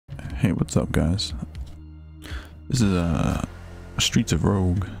Hey, what's up, guys? This is Streets of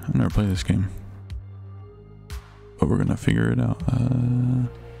Rogue. I've never played this game, but we're gonna figure it out.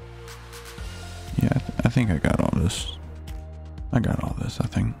 Yeah, I think I got all this. I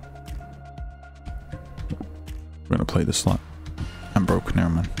think. We're gonna play this slot. I'm broke. Never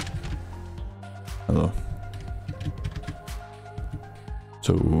mind. Hello.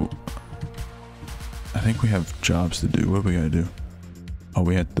 So, I think we have jobs to do. What do we gotta do? Oh,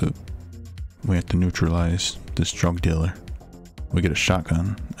 we have to neutralize this drug dealer. We get a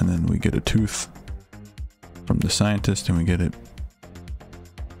shotgun, and then we get a tooth from the scientist, and we get a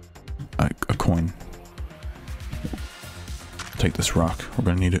coin. Take this rock. We're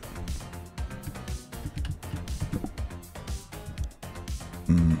gonna need it.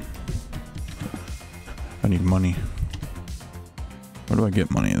 I need money. Where do I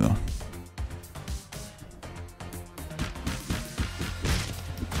get money, though?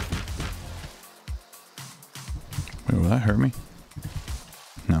 Wait, will that hurt me?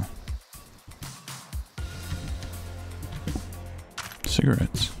 No.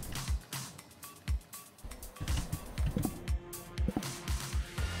 Cigarettes.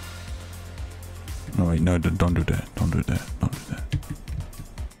 No, wait, no, don't do that. Don't do that. Don't do that.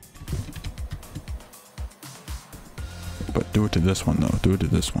 But do it to this one, though. Do it to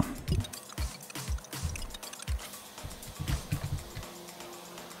this one.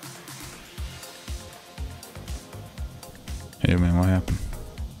 Hey, man, what happened?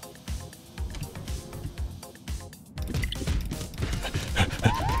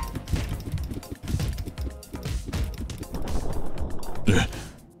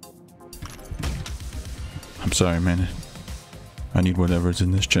 I'm sorry, man. I need whatever's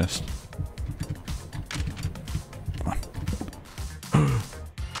in this chest. Come on.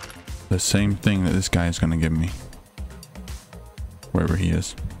 The same thing that this guy is gonna give me. Wherever he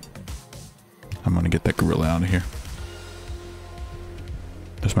is. I'm gonna get that gorilla out of here.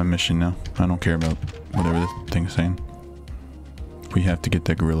 That's my mission now. I don't care about whatever this thing's saying. We have to get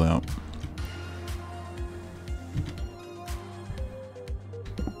that gorilla out.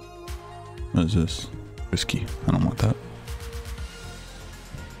 What is this? Whiskey. I don't want that.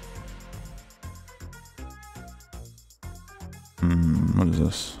 What is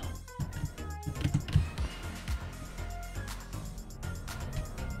this?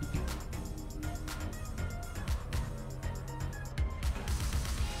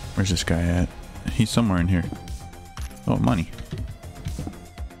 Where's this guy at? He's somewhere in here. Oh, money.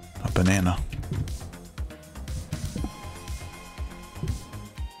 A banana.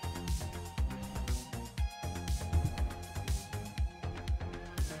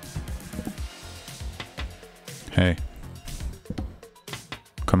 Hey.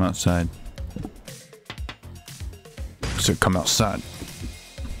 Come outside. So come outside.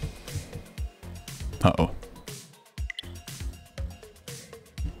 Uh-oh.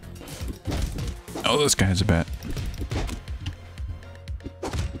 Oh, this guy has a bat.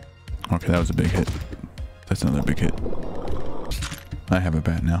 Okay, that was a big hit. That's another big hit. I have a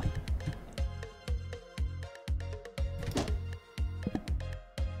bat now.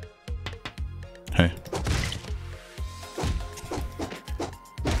 Hey.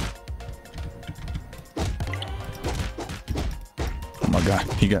 Oh my god,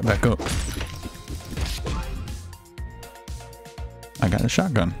 he got back up. I got a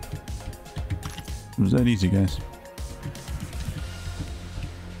shotgun. It was that easy, guys.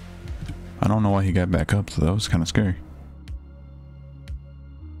 I don't know why he got back up, so that was kind of scary.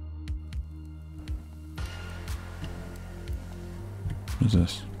 What is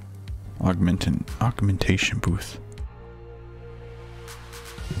this? Augmentation booth.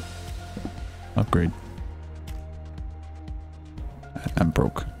 Upgrade. I'm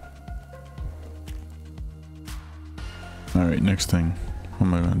broke. Alright, next thing. What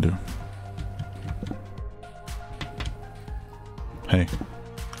am I gonna do? Hey.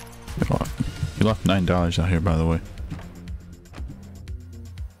 You left $9 out here, by the way.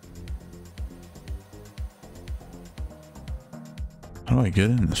 How do I get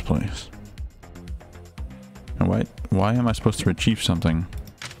in this place? And why am I supposed to achieve something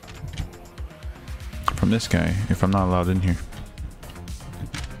from this guy if I'm not allowed in here?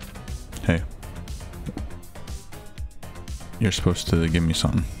 Hey. You're supposed to give me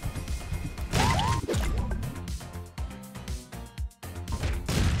something.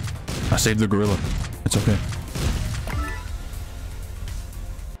 I saved the gorilla. It's okay.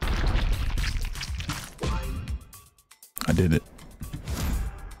 I did it.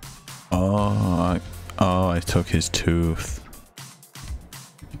 Oh, I took his tooth.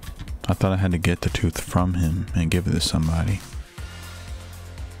 I thought I had to get the tooth from him and give it to somebody.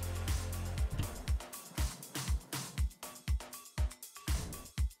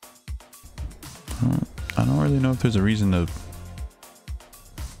 I don't really know if there's a reason to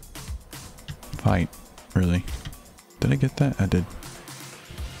fight, really. Did I get that? I did.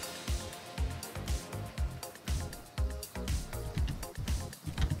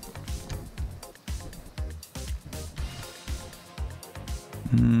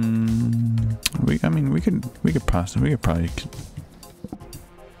 I mean, we could probably.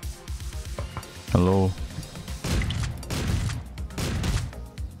 Hello.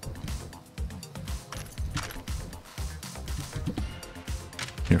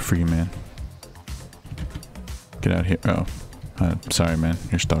 You're free, man. Get out here. Oh, sorry, man.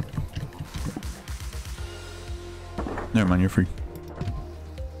 You're stuck. Never mind. You're free.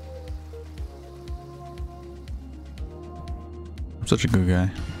 I'm such a good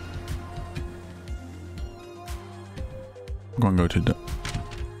guy. I'm gonna go to the.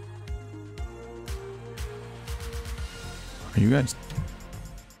 Are you guys?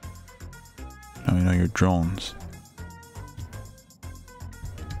 Oh, you know you're drones.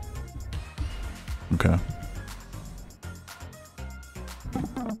 Okay.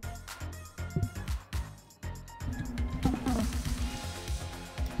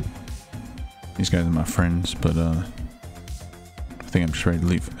 These guys are my friends, but I think I'm just ready to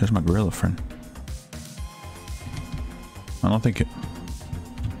leave. There's my gorilla friend. I don't think it...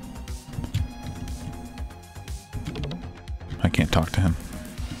 I can't talk to him.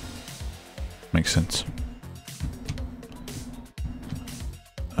 Makes sense.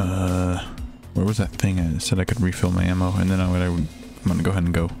 Where was that thing? I said I could refill my ammo, and then I'm gonna go ahead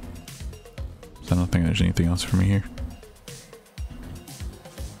and go. So I don't think there's anything else for me here.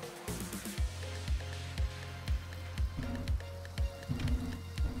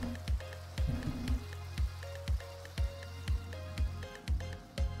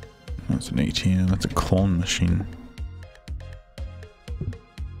 That's an ATM. That's a clone machine.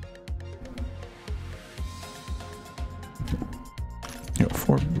 Yo,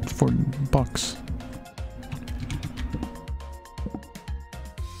 four bucks.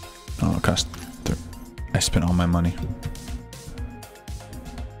 Oh, it cost. I spent all my money.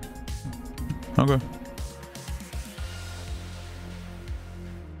 Okay.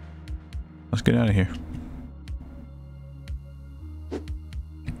 Let's get out of here.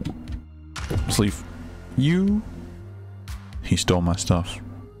 Let's leave. You. He stole my stuff.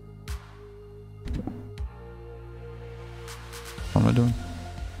 What am I doing?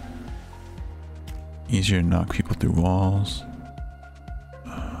 Easier to knock people through walls.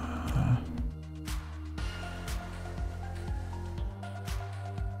 I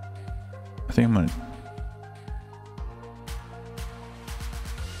think I'm gonna...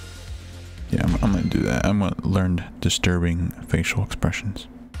 Yeah, I'm gonna do that. I'm gonna learn disturbing facial expressions.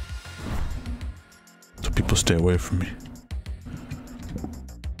 So people stay away from me.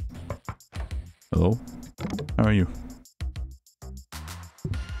 Hello? How are you?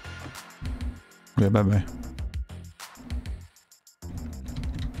 Yeah, bye-bye.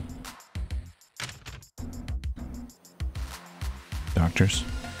 Doctors.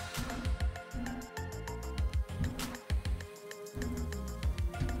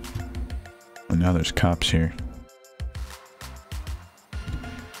 Oh, now there's cops here.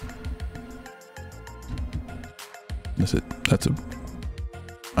 That's a...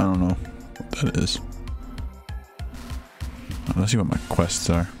 I don't know what that is. Let's see what my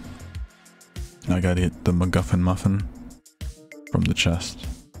quests are. I gotta hit the MacGuffin muffin from the chest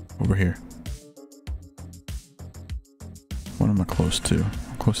over here. What am I close to?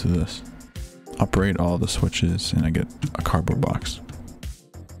 I'm close to this. Operate all the switches and I get a cardboard box.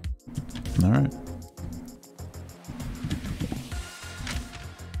 Alright.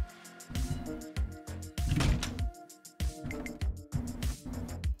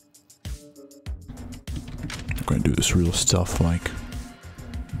 I'm gonna do this real stealth-like.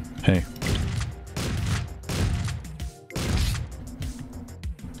 Hey.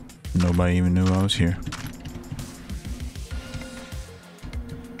 Nobody even knew I was here.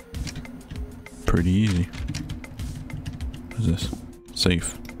 Pretty easy. What is this?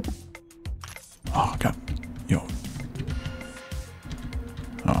 Safe. Oh, God. Yo.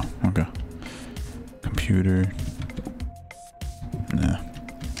 Oh, okay. Computer. Nah.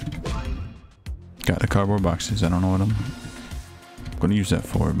 Got the cardboard boxes. I don't know what I'm gonna use that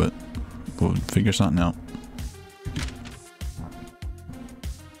for, but we'll figure something out.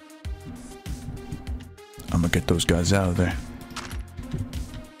 I'm gonna get those guys out of there.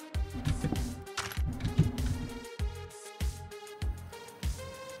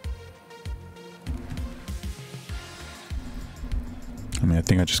 I mean, I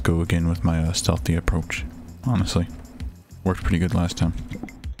think I just go again with my stealthy approach. Honestly, worked pretty good last time.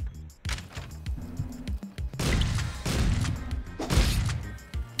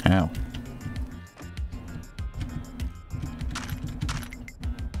 Ow.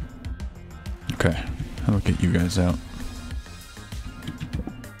 Okay, I'll get you guys out.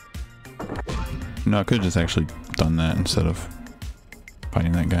 No, I could have just actually done that instead of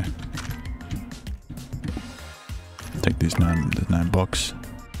fighting that guy. Take these $9.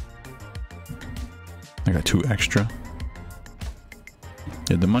 I got 2 extra.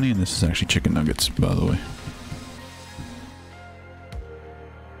 Yeah, the money in this is actually chicken nuggets, by the way.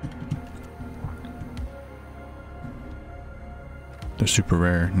 They're super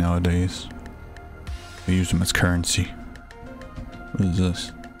rare nowadays. They use them as currency. What is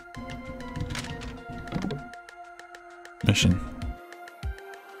this? Mission.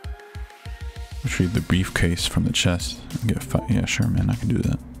 Retrieve the briefcase from the chest and get fight. Yeah, sure, man, I can do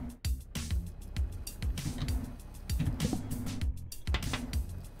that.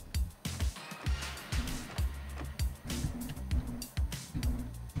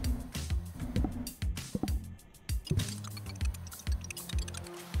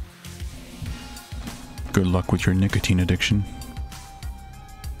 Good luck with your nicotine addiction.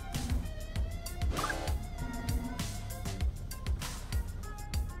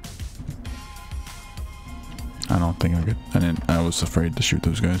 I don't think I could. I was afraid to shoot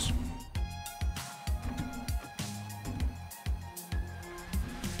those guys.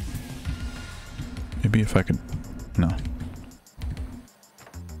 Maybe if I could. No.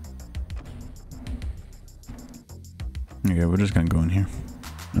 Okay, we're just gonna go in here.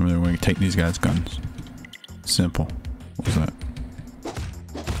 And we're gonna take these guys' guns. Simple. What was that?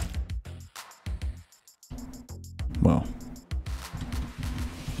 Well,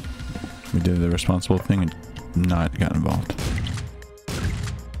 we did the responsible thing and not got involved.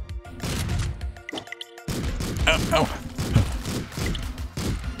 Ow, ow.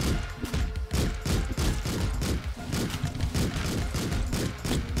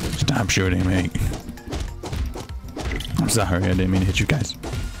 Stop shooting me. I'm sorry, I didn't mean to hit you guys.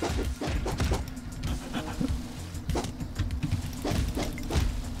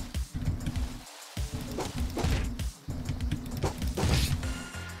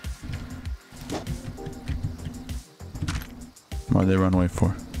 Why'd they run away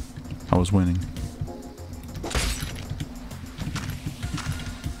for? I was winning.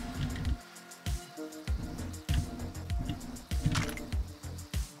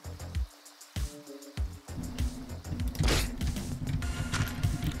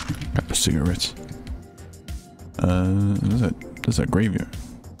 Got the cigarettes. This is a graveyard.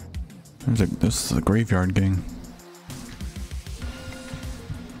 This is a graveyard gang.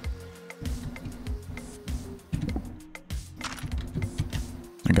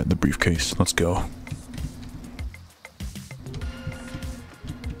 I got the briefcase. Let's go.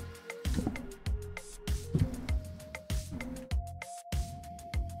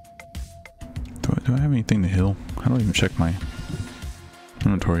 Do I have anything to heal? I don't even check my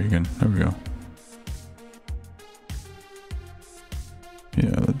inventory again. There we go.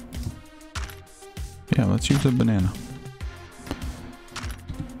 Yeah, let's use a banana.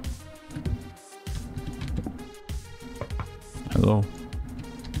 Hello?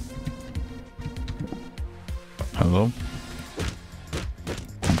 Hello?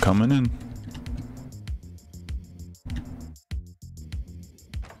 I'm coming in.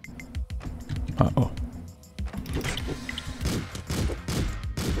 Uh-oh.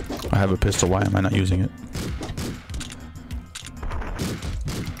 I have a pistol. Why am I not using it?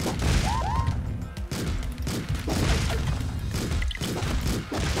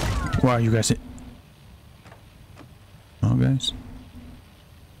 Why are you guys... Well, guys,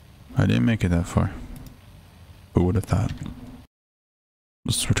 I didn't make it that far. Who would have thought?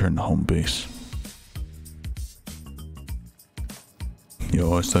 Let's return to home base.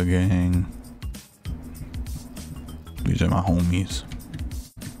 Yo, it's the gang. These are my homies.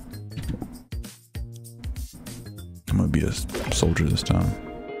 I'm gonna be a soldier this time.